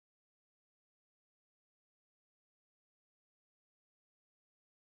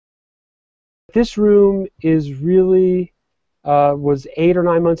This room is really was 8 or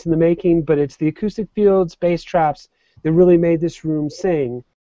 9 months in the making, but it's the acoustic fields, bass traps that really made this room sing.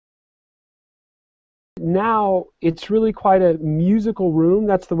 Now it's really quite a musical room.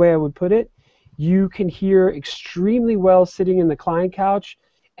 That's the way I would put it. You can hear extremely well sitting in the client couch,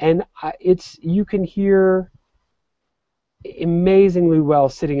 and you can hear amazingly well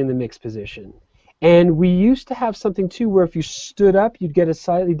sitting in the mix position. And we used to have something too where if you stood up you'd get a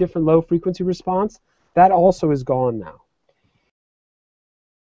slightly different low frequency response. That also is gone now.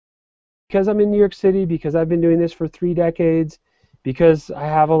 Because I'm in New York City, because I've been doing this for 3 decades, because I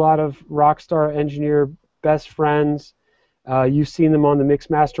have a lot of rock star engineer best friends. You've seen them on the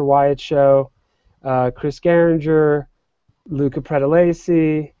Mixmaster Wyatt show. Chris Gehringer, Luca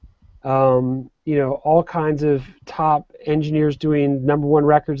Pretolesi, you know, all kinds of top engineers doing #1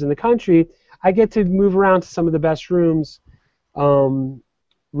 records in the country. I get to move around to some of the best rooms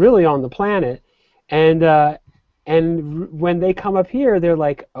really on the planet. And when they come up here, they're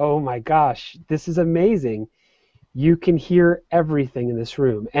like, oh my gosh, this is amazing. You can hear everything in this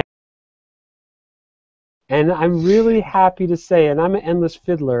room. And I'm really happy to say, and I'm an endless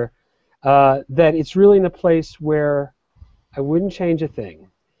fiddler, that it's really in a place where I wouldn't change a thing.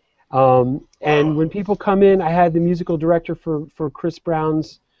 And when people come in, I had the musical director for Chris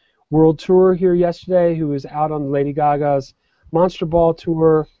Brown's world tour here yesterday, who was out on Lady Gaga's Monster Ball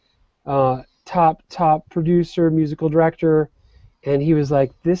tour, top producer, musical director, and he was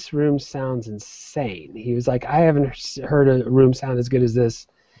like, this room sounds insane. He was like, I haven't heard a room sound as good as this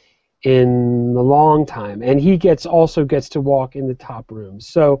in a long time. And he also gets to walk in the top rooms.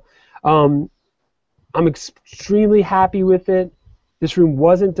 So I'm extremely happy with it. This room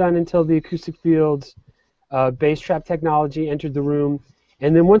wasn't done until the acoustic fields bass trap technology entered the room.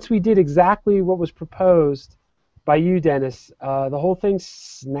 And then once we did exactly what was proposed by you, Dennis, the whole thing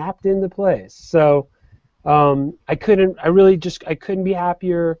snapped into place. So I couldn't be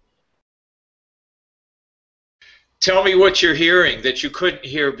happier. Tell me what you're hearing that you couldn't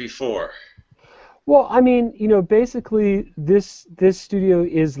hear before. Well, I mean, you know, basically this studio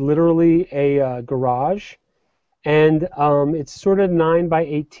is literally a garage, and it's sort of 9 by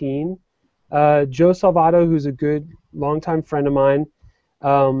 18. Joe Salvato, who's a good longtime friend of mine,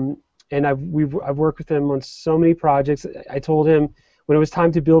 and I've worked with him on so many projects. I told him when it was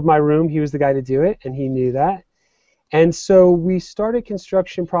time to build my room, he was the guy to do it, and he knew that. And so we started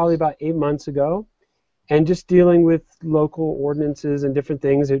construction probably about 8 months ago, and just dealing with local ordinances and different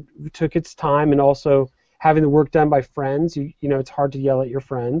things, it took its time, and also having the work done by friends. You know, it's hard to yell at your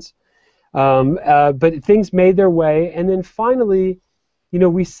friends. But things made their way, and then finally, you know,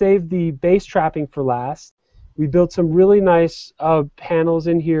 we saved the bass trapping for last. We built some really nice panels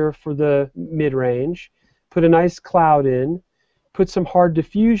in here for the mid-range, put a nice cloud in, put some hard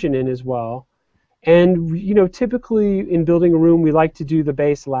diffusion in as well. And, you know, typically in building a room, we like to do the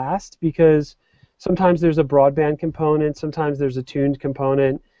bass last because sometimes there's a broadband component, sometimes there's a tuned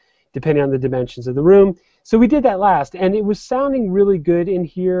component, depending on the dimensions of the room. So we did that last, and it was sounding really good in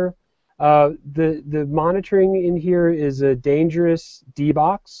here. The monitoring in here is a Dangerous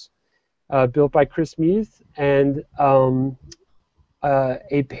D-Box built by Chris Meath, and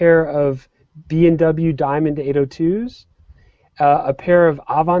a pair of B&W Diamond 802s, a pair of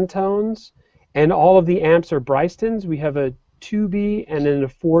Avantones, and all of the amps are Brystons. We have a 2B and then a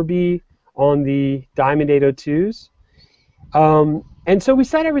 4B on the Diamond 802s. And so we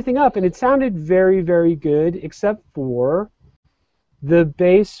set everything up, and it sounded very, very good, except for the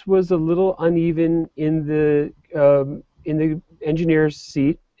bass was a little uneven in the engineer's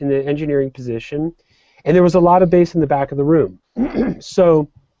seat, in the engineering position, and there was a lot of bass in the back of the room. So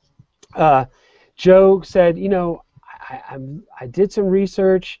Joe said, you know, I did some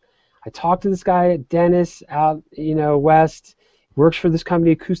research. I talked to this guy, Dennis, out, you know, west, works for this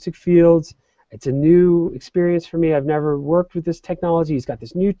company, Acoustic Fields. It's a new experience for me. I've never worked with this technology. He's got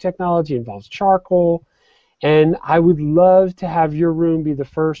this new technology, involves charcoal, and I would love to have your room be the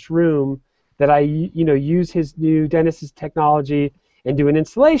first room that I, you know, use his new Dennis's technology and do an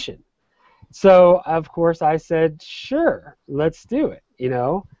installation. So of course I said, sure, let's do it, you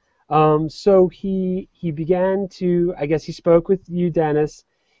know. So he began to, I guess he spoke with you, Dennis,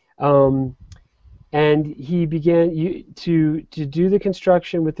 and he began to do the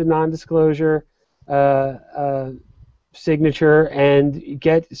construction with the non-disclosure signature and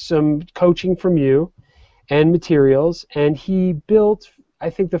get some coaching from you and materials. And he built, I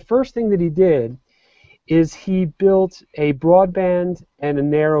think the first thing that he did is he built a broadband and a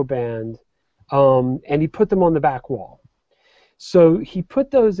narrowband, and he put them on the back wall. So he put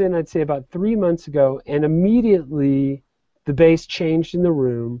those in, I'd say, about 3 months ago, and immediately the bass changed in the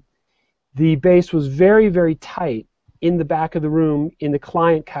room. the bass was very, very tight in the back of the room in the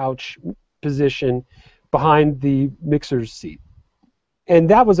client couch position behind the mixer's seat. And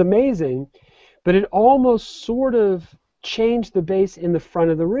that was amazing, but it almost sort of changed the bass in the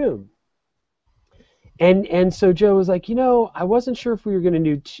front of the room. And so Joe was like, I wasn't sure if we were going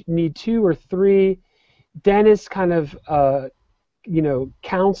to need 2 or 3. Dennis kind of,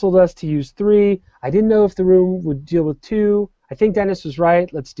 counseled us to use 3. I didn't know if the room would deal with 2. I think Dennis was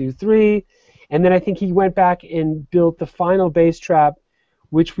right. Let's do 3. And then I think he went back and built the final bass trap,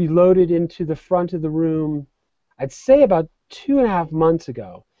 which we loaded into the front of the room, I'd say about 2.5 months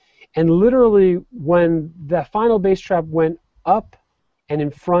ago. And literally when the final bass trap went up and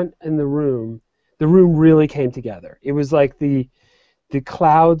in front in the room really came together. It was like the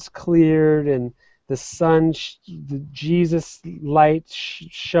clouds cleared and the sun, the Jesus light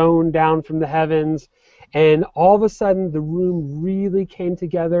shone down from the heavens, and all of a sudden the room really came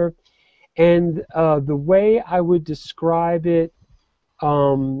together. And the way I would describe it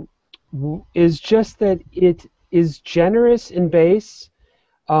is just that it is generous in bass,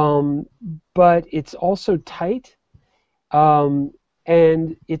 but it's also tight,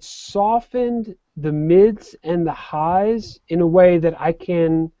 and it's softened the mids and the highs in a way that I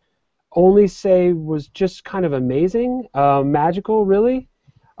can only say was just kind of amazing, magical, really.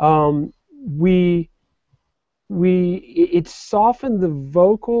 It softened the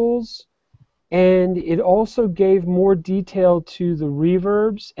vocals, and it also gave more detail to the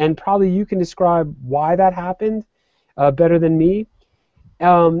reverbs, and probably you can describe why that happened better than me.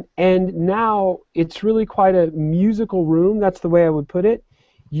 And now it's really quite a musical room. That's the way I would put it.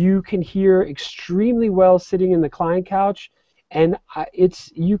 You can hear extremely well sitting in the client couch, and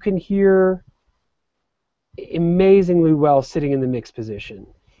you can hear amazingly well sitting in the mix position.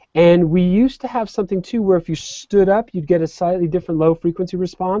 And we used to have something too where if you stood up, you'd get a slightly different low frequency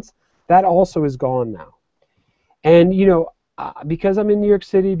response. That also is gone now. And because I'm in New York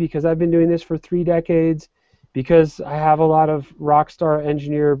City, because I've been doing this for 3 decades, because I have a lot of rock star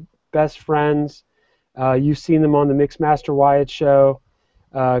engineer best friends, you've seen them on the Mixmaster Wyatt show,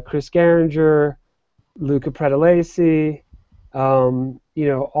 Chris Gehringer, Luca Pretolesi,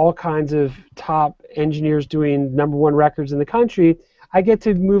 all kinds of top engineers doing #1 records in the country. I get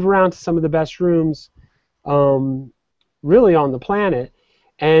to move around to some of the best rooms really on the planet.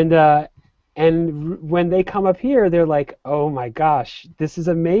 And when they come up here, they're like, oh my gosh, this is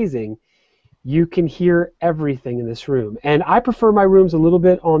amazing. You can hear everything in this room. And I prefer my rooms a little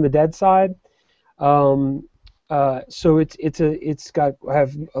bit on the dead side. So I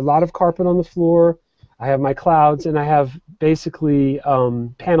have a lot of carpet on the floor. I have my clouds, and I have basically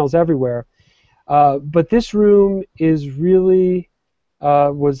panels everywhere. But this room is really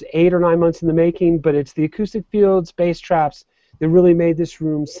was 8 or 9 months in the making. But it's the acoustic fields, bass traps that really made this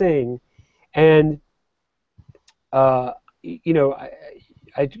room sing. And I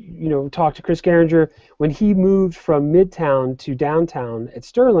talked to Chris Gehringer when he moved from Midtown to downtown at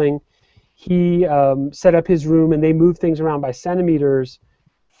Sterling. He set up his room, and they moved things around by centimeters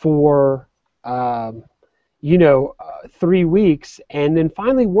for 3 weeks. And then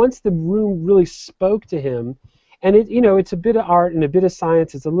finally, once the room really spoke to him, and it's a bit of art and a bit of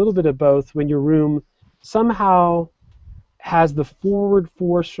science. It's a little bit of both. When your room somehow has the forward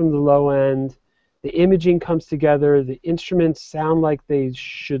force from the low end, the imaging comes together, the instruments sound like they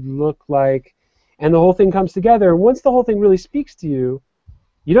should look like, and the whole thing comes together. And once the whole thing really speaks to you,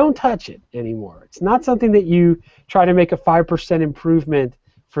 you don't touch it anymore. It's not something that you try to make a 5% improvement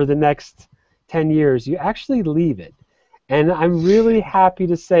for the next 10 years. You actually leave it. And I'm really happy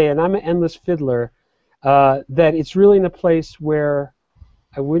to say, and I'm an endless fiddler, that it's really in a place where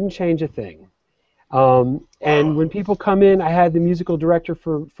I wouldn't change a thing. And when people come in, I had the musical director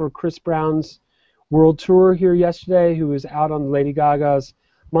for Chris Brown's world tour here yesterday, who was out on Lady Gaga's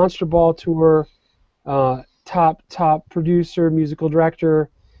Monster Ball tour, top producer, musical director,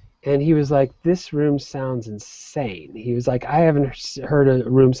 and he was like, this room sounds insane. He was like, I haven't heard a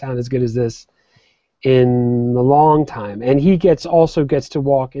room sound as good as this in a long time. And he also gets to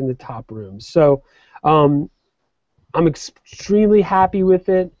walk in the top rooms. So I'm extremely happy with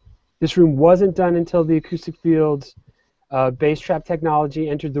it. This room wasn't done until the acoustic fields bass trap technology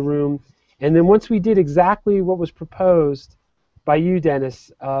entered the room. And then once we did exactly what was proposed by you,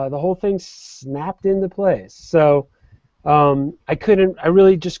 Dennis, the whole thing snapped into place. So I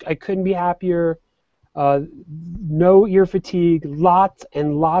couldn't be happier. No ear fatigue, lots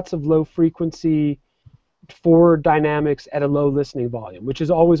and lots of low frequency forward dynamics at a low listening volume, which is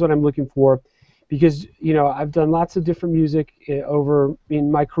always what I'm looking for, because I've done lots of different music over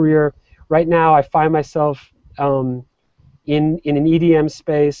in my career. Right now I find myself in in an EDM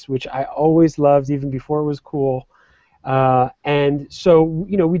space, which I always loved even before it was cool. And so,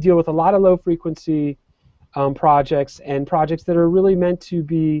 you know, we deal with a lot of low frequency projects and projects that are really meant to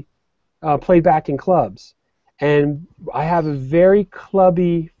be played back in clubs. And I have a very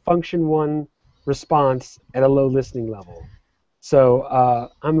clubby function one response at a low listening level. So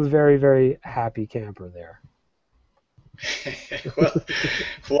I'm a very, very happy camper there. Well,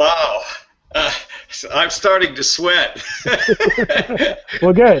 wow. So I'm starting to sweat.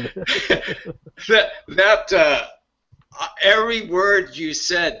 Well, good. Every word you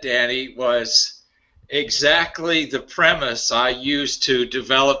said, Danny, was exactly the premise I used to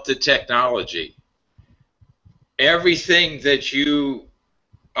develop the technology. Everything that you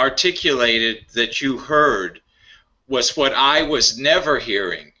articulated, that you heard, was what I was never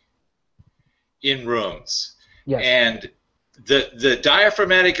hearing in rooms. Yes. And the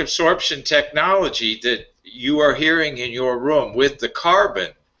diaphragmatic absorption technology that you are hearing in your room with the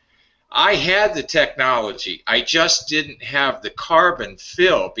carbon, I had the technology. I just didn't have the carbon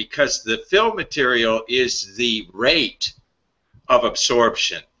fill, because the fill material is the rate of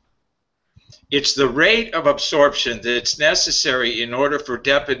absorption. It's the rate of absorption that's necessary in order for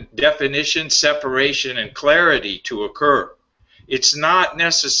definition, separation, and clarity to occur. It's not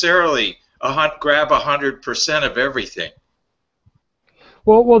necessarily grab 100% of everything.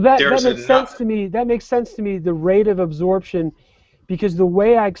 Well, that makes sense to me. That makes sense to me, the rate of absorption, because the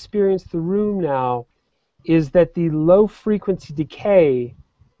way I experience the room now is that the low frequency decay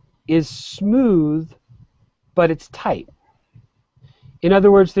is smooth, but it's tight. In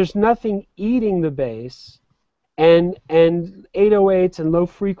other words, there's nothing eating the bass, and 808s and low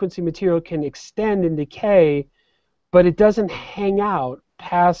frequency material can extend and decay, but it doesn't hang out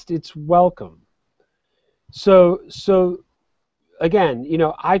past its welcome. So again, you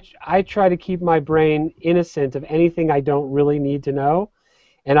know, I try to keep my brain innocent of anything I don't really need to know,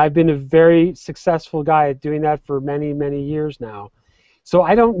 and I've been a very successful guy at doing that for many, many years now. So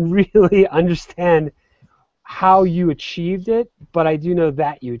I don't really understand how you achieved it, but I do know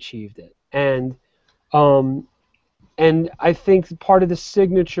that you achieved it. And I think part of the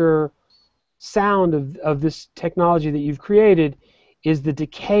signature sound of this technology that you've created is the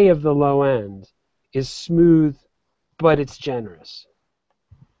decay of the low end is smooth, but it's generous.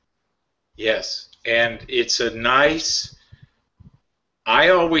 Yes, and it's a nice, I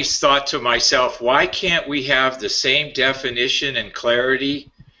always thought to myself, why can't we have the same definition and clarity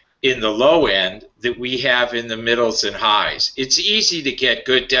in the low end that we have in the middles and highs? It's easy to get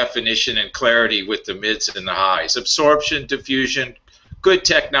good definition and clarity with the mids and the highs. Absorption, diffusion, good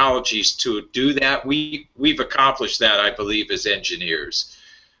technologies to do that. We've accomplished that, I believe, as engineers.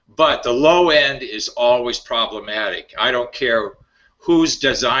 But the low end is always problematic. I don't care who's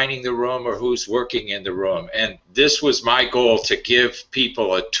designing the room or who's working in the room. And this was my goal, to give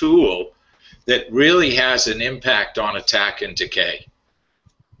people a tool that really has an impact on attack and decay.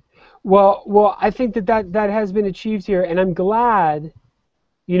 Well, I think that has been achieved here, and I'm glad.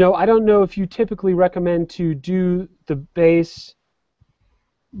 You know, I don't know if you typically recommend to do the bass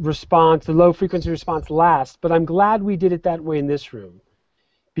response, the low frequency response last, but I'm glad we did it that way in this room,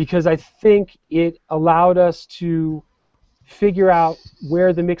 because I think it allowed us to figure out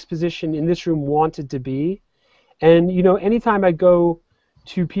where the mix position in this room wanted to be. And, you know, anytime I go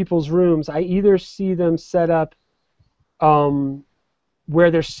to people's rooms, I either see them set up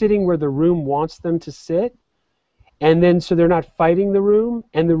where they're sitting where the room wants them to sit, and then so they're not fighting the room,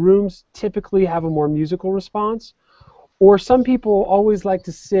 and the rooms typically have a more musical response. Or some people always like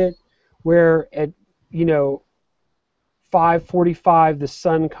to sit where at, you know, 5:45 the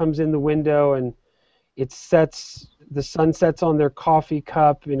sun comes in the window and the sun sets on their coffee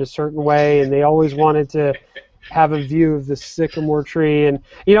cup in a certain way, and they always wanted to have a view of the sycamore tree. And,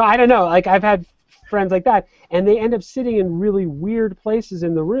 you know, I don't know, like, I've had friends like that, and they end up sitting in really weird places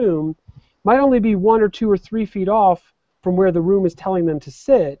in the room, might only be 1 or 2 or 3 feet off from where the room is telling them to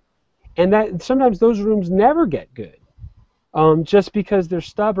sit, and that sometimes those rooms never get good, just because they're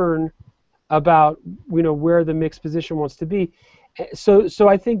stubborn about, you know, where the mix position wants to be. So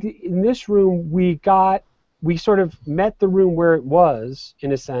I think in this room we sort of met the room where it was,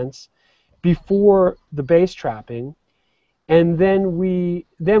 in a sense, before the bass trapping, and then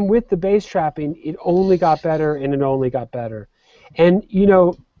with the bass trapping, it only got better and it only got better. And, you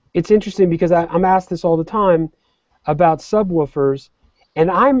know, it's interesting because I'm asked this all the time about subwoofers,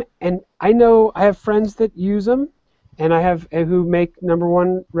 and I know I have friends that use them, and who make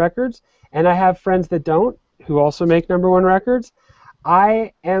 #1 records, and I have friends that don't, who also make #1 records.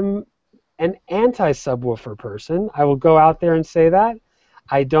 I am an anti-subwoofer person. I will go out there and say that.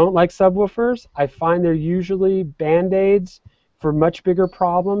 I don't like subwoofers. I find they're usually band-aids for much bigger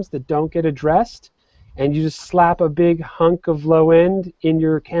problems that don't get addressed, and you just slap a big hunk of low end in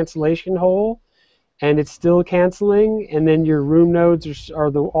your cancellation hole, and it's still canceling, and then your room nodes are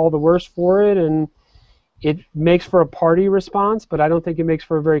all the worse for it, and it makes for a party response, but I don't think it makes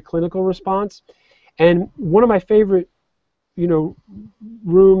for a very clinical response. And one of my favorite,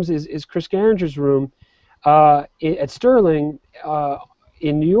 rooms is Chris Gehringer's room at Sterling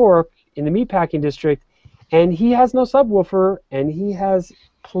in New York in the meatpacking district, and he has no subwoofer, and he has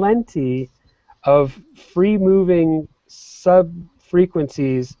plenty of free-moving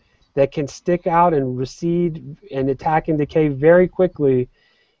sub-frequencies that can stick out and recede and attack and decay very quickly.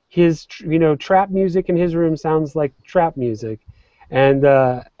 His, trap music in his room sounds like trap music, and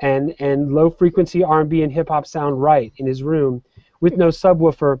low-frequency R&B and hip-hop sound right in his room with no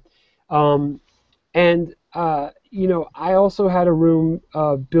subwoofer. I also had a room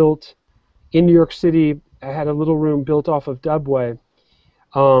built in New York City. I had a little room built off of Dubway.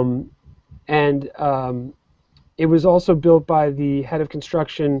 It was also built by the head of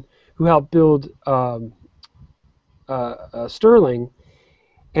construction who helped build Sterling,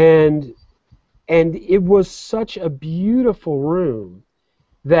 and it was such a beautiful room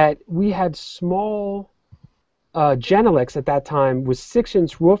that we had small Genelecs at that time with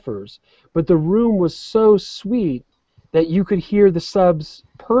 6-inch woofers, but the room was so sweet that you could hear the subs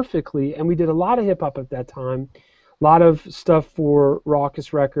perfectly, and we did a lot of hip-hop at that time, a lot of stuff for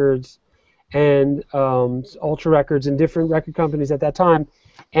Raucous Records and Ultra Records and different record companies at that time.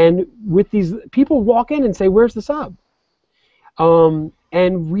 And with these, people walk in and say, "Where's the sub?"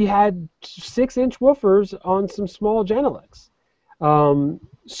 And we had 6-inch woofers on some small Genelecs.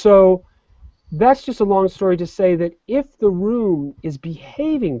 So that's just a long story to say that if the room is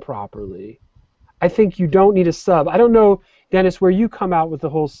behaving properly, I think you don't need a sub. I don't know, Dennis, where you come out with the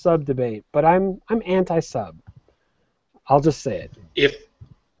whole sub debate, but I'm anti-sub. I'll just say it.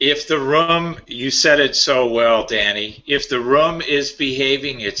 If the room, you said it so well, Danny, if the room is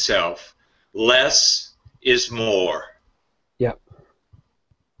behaving itself, less is more. Yep.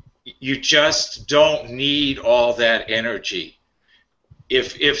 You just don't need all that energy.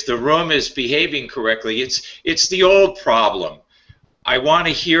 If the room is behaving correctly, it's the old problem. I want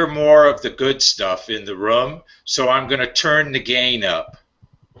to hear more of the good stuff in the room, so I'm going to turn the gain up.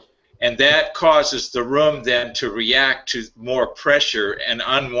 And that causes the room then to react to more pressure and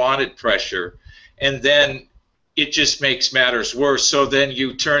unwanted pressure, and then it just makes matters worse. So then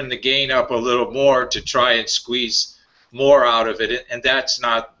you turn the gain up a little more to try and squeeze more out of it, and that's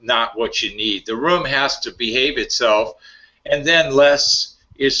not what you need. The room has to behave itself, and then less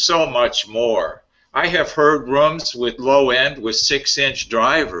is so much more. I have heard rooms with low end with 6-inch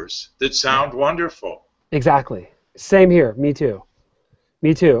drivers that sound wonderful. Exactly. Same here. Me too.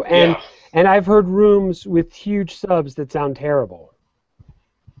 And Yeah. and I've heard rooms with huge subs that sound terrible.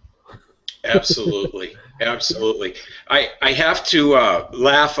 Absolutely. Absolutely. I have to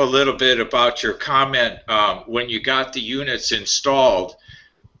laugh a little bit about your comment when you got the units installed,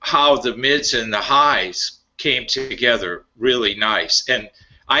 how the mids and the highs came together really nice. And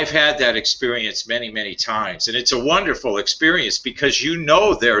I've had that experience many, many times. And it's a wonderful experience because you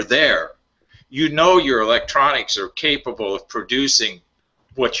know they're there. You know your electronics are capable of producing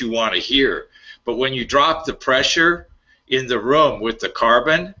what you want to hear. But when you drop the pressure in the room with the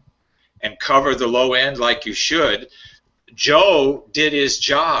carbon and cover the low end like you should, Joe did his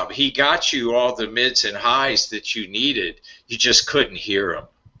job. He got you all the mids and highs that you needed. You just couldn't hear them.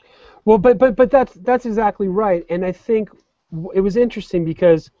 Well, but that's exactly right. And I think it was interesting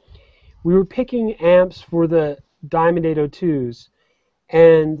because we were picking amps for the Diamond 802s,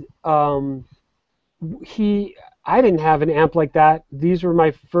 and I didn't have an amp like that. These were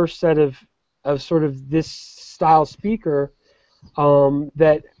my first set of sort of this style speaker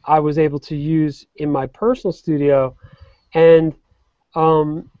that I was able to use in my personal studio. And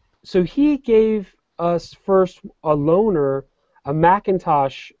so he gave us first a loaner, a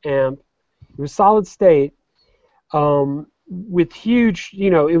Macintosh amp. It was solid state with huge,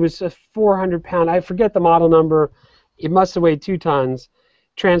 it was a 400-pound, I forget the model number. It must have weighed 2 tons,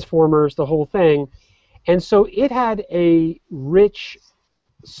 transformers, the whole thing. And so it had a rich,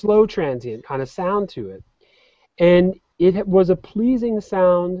 slow transient kind of sound to it. And it was a pleasing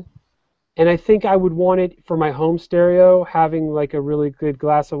sound, and I think I would want it for my home stereo, having like a really good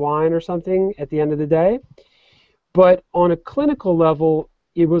glass of wine or something at the end of the day. But on a clinical level,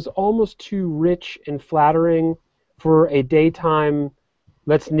 it was almost too rich and flattering for a daytime,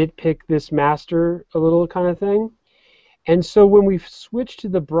 let's nitpick this master a little kind of thing. And so when we switched to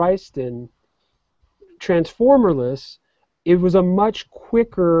the Bryston transformerless, it was a much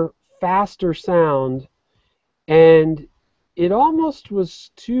quicker, faster sound, and it almost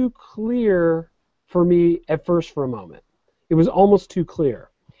was too clear for me at first for a moment. It was almost too clear.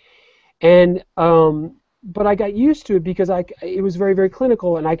 And but I got used to it because it was very, very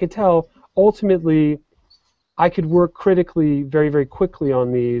clinical, and I could tell ultimately I could work critically very, very quickly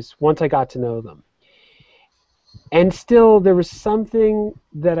on these once I got to know them. And still, there was something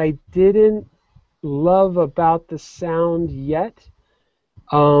that I didn't love about the sound yet.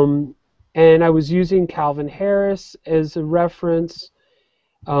 And I was using Calvin Harris as a reference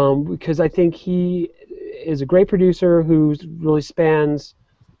because I think he is a great producer who really spans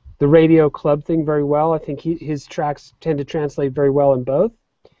the radio club thing very well. I think his tracks tend to translate very well in both,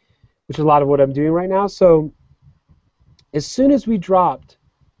 which is a lot of what I'm doing right now. So as soon as we dropped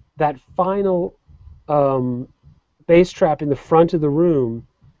that final bass trap in the front of the room,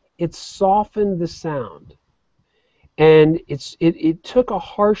 it softened the sound. And it took a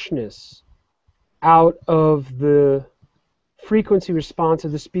harshness out of the frequency response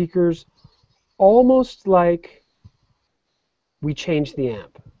of the speakers, almost like we changed the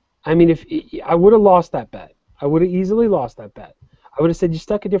amp. I mean, I would have lost that bet. I would have easily lost that bet. I would have said you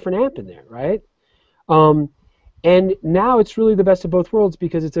stuck a different amp in there, right? And now it's really the best of both worlds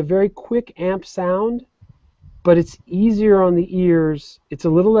because it's a very quick amp sound, but it's easier on the ears. It's a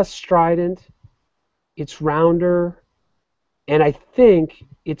little less strident. It's rounder. And I think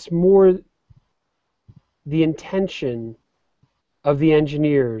it's more the intention of the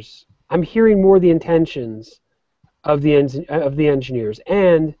engineers. I'm hearing more the intentions of the engineers.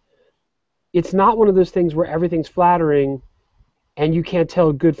 And it's not one of those things where everything's flattering and you can't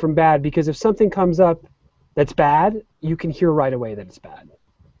tell good from bad, because if something comes up that's bad, you can hear right away that it's bad.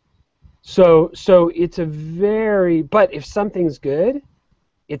 So it's a very, but if something's good,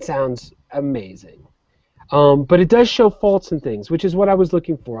 it sounds amazing. But it does show faults and things, which is what I was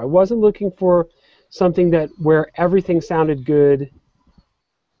looking for. I wasn't looking for something where everything sounded good,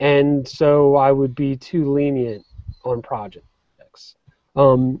 and so I would be too lenient on projects.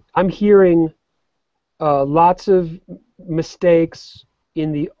 I'm hearing lots of mistakes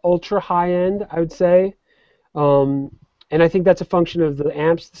in the ultra high end, I would say, and I think that's a function of the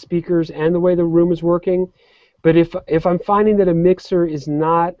amps, the speakers, and the way the room is working. But if I'm finding that a mixer is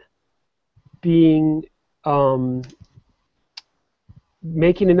not being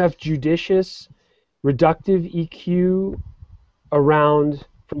making enough judicious, reductive EQ around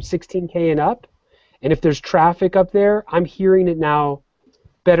from 16K and up, and if there's traffic up there, I'm hearing it now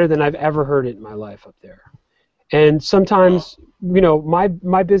better than I've ever heard it in my life up there. And sometimes,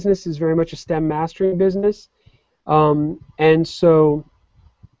 my business is very much a stem mastering business, and so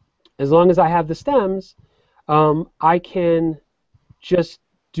as long as I have the stems, I can just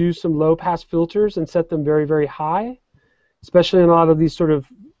do some low pass filters and set them very, very high, especially in a lot of these sort of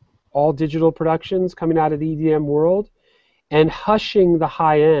all digital productions coming out of the EDM world, and hushing the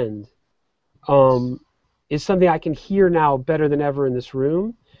high end is something I can hear now better than ever in this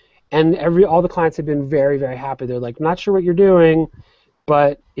room. And all the clients have been very, very happy. They're like, not sure what you're doing,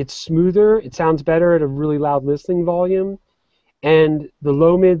 but it's smoother, it sounds better at a really loud listening volume, and the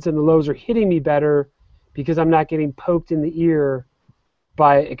low mids and the lows are hitting me better because I'm not getting poked in the ear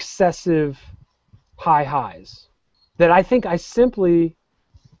by excessive high highs that I think I simply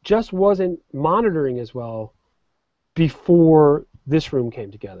just wasn't monitoring as well before this room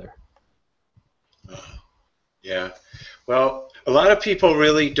came together. Yeah. Well, a lot of people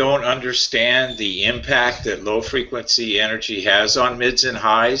really don't understand the impact that low frequency energy has on mids and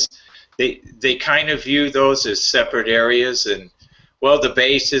highs. They kind of view those as separate areas, and well, the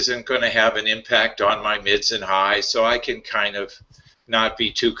bass isn't going to have an impact on my mids and highs, so I can kind of not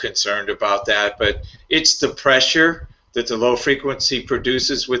be too concerned about that. But it's the pressure that the low frequency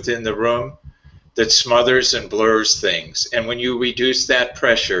produces within the room that smothers and blurs things. And when you reduce that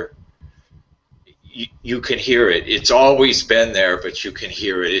pressure, you can hear it. It's always been there, but you can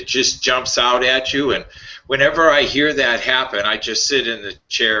hear it. It just jumps out at you. And whenever I hear that happen, I just sit in the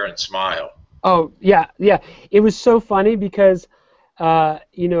chair and smile. Oh, yeah. It was so funny because, I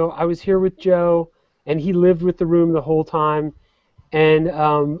was here with Joe, and he lived with the room the whole time.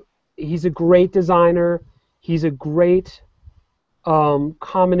 And he's a great designer. He's a great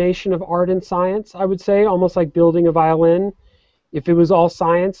combination of art and science, I would say, almost like building a violin. If it was all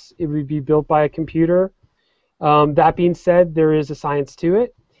science, it would be built by a computer. That being said, there is a science to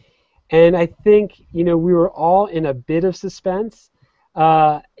it. And I think, we were all in a bit of suspense,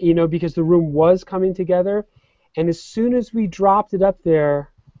 because the room was coming together. And as soon as we dropped it up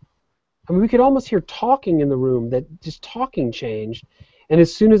there, I mean, we could almost hear talking in the room, that just talking changed. And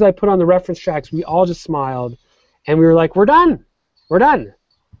as soon as I put on the reference tracks, we all just smiled. And we were like, we're done. We're done.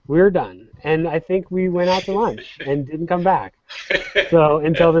 We're done. And I think we went out to lunch and didn't come back. So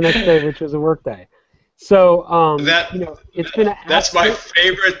until the next day, which was a work day. So, That it's been that's my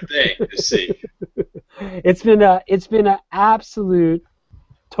favorite thing to see. it's been an absolute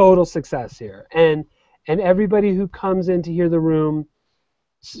total success here. And everybody who comes in to hear the room,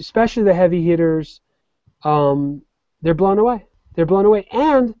 especially the heavy hitters, they're blown away. They're blown away.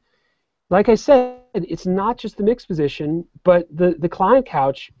 And like I said, it's not just the mix position, but the client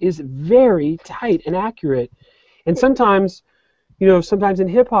couch is very tight and accurate. And sometimes in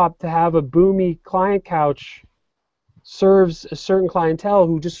hip-hop, to have a boomy client couch serves a certain clientele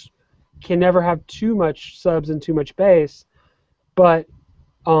who just can never have too much subs and too much bass. But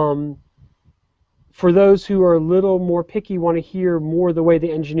for those who are a little more picky, want to hear more the way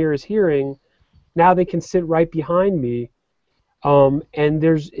the engineer is hearing, now they can sit right behind me. And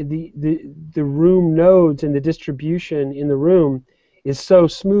there's the room nodes and the distribution in the room is so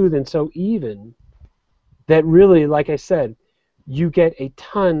smooth and so even that really, like I said, you get a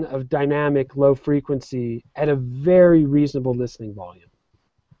ton of dynamic low frequency at a very reasonable listening volume.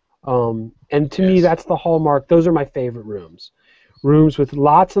 And to me, that's the hallmark. Those are my favorite rooms. Rooms with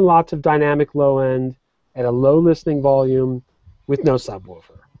lots and lots of dynamic low end at a low listening volume with no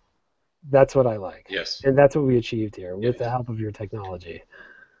subwoofer. That's what I like. Yes. And that's what we achieved here with the help of your technology.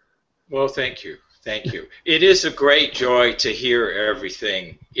 Well, thank you. Thank you. It is a great joy to hear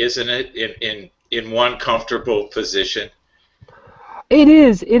everything, isn't it, in one comfortable position? It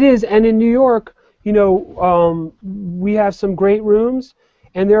is. And in New York, we have some great rooms,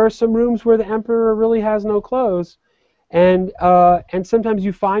 and there are some rooms where the emperor really has no clothes. And sometimes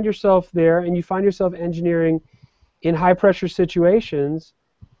you find yourself there, and you find yourself engineering in high-pressure situations,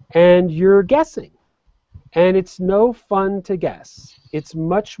 and you're guessing. And it's no fun to guess. It's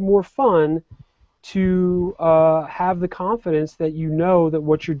much more fun to have the confidence that you know that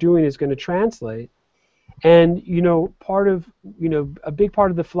what you're doing is going to translate. And a big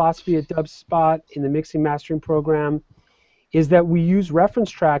part of the philosophy at DubSpot in the mixing mastering program is that we use reference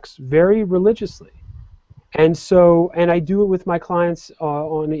tracks very religiously. And I do it with my clients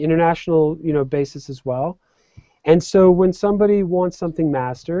on an international basis as well. And so when somebody wants something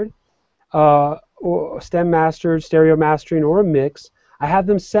mastered, or stem mastered, stereo mastering, or a mix, I have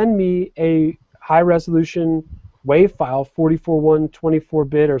them send me a high resolution wave file, 44.1,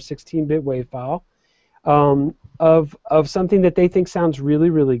 24-bit or 16-bit wave file, of something that they think sounds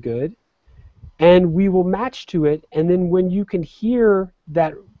really, really good, and we will match to it. And then when you can hear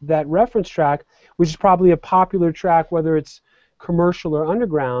that reference track, which is probably a popular track, whether it's commercial or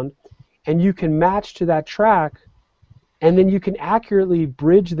underground, and you can match to that track, and then you can accurately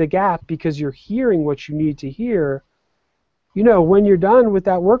bridge the gap because you're hearing what you need to hear. When you're done with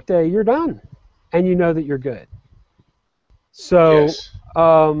that workday, you're done, and you know that you're good. So Yes.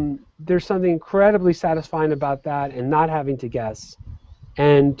 There's something incredibly satisfying about that, and not having to guess,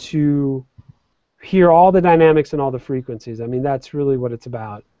 and to hear all the dynamics and all the frequencies. I mean, that's really what it's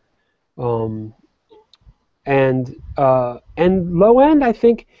about. And low end, I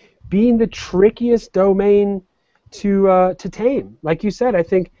think, being the trickiest domain to tame. Like you said, I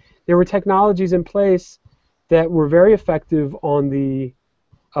think there were technologies in place that were very effective on the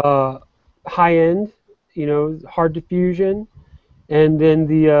high end, hard diffusion, and then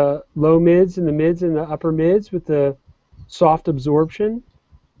the low mids and the mids and the upper mids with the soft absorption.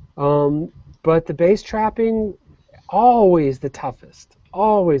 But the bass trapping, always the toughest.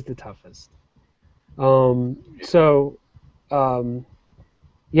 Always the toughest.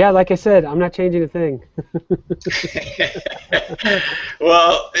 Yeah, like I said, I'm not changing a thing.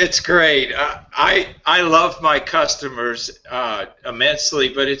 Well, it's great. I love my customers immensely,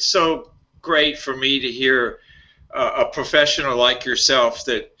 but it's so great for me to hear a professional like yourself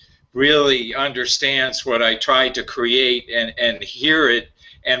that really understands what I try to create and hear it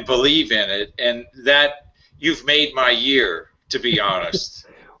and believe in it, and that you've made my year, to be honest.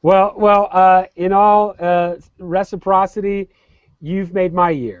 Well, in all reciprocity, you've made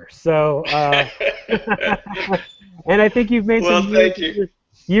my year. So, and I think you've made Well, some thank you.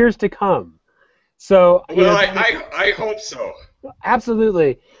 years to come. So, Well, I hope so.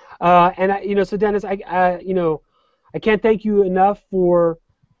 Absolutely. So Dennis, I can't thank you enough for,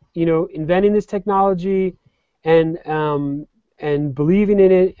 inventing this technology and believing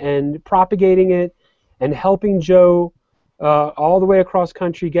in it and propagating it and helping Joe all the way across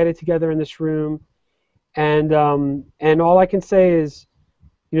country get it together in this room. And all I can say is,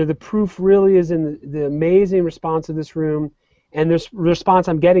 the proof really is in the amazing response of this room and this response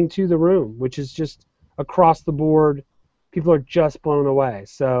I'm getting to the room, which is just across the board. People are just blown away.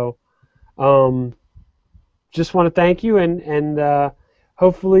 So just want to thank you, and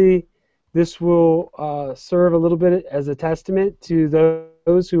hopefully this will serve a little bit as a testament to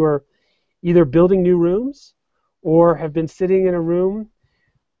those who are either building new rooms or have been sitting in a room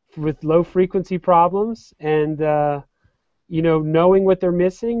with low frequency problems and knowing what they're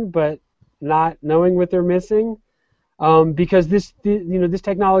missing but not knowing what they're missing, because this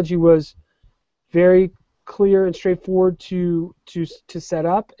technology was very clear and straightforward to set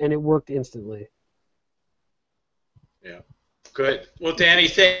up, and it worked instantly. Yeah. Good. Well, Danny,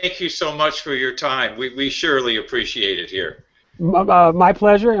 thank you so much for your time. We surely appreciate it here. My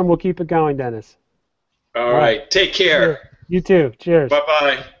pleasure, and we'll keep it going, Dennis. All right. Take care. You too. Cheers.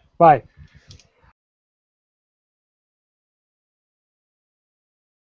 Bye-bye. Bye.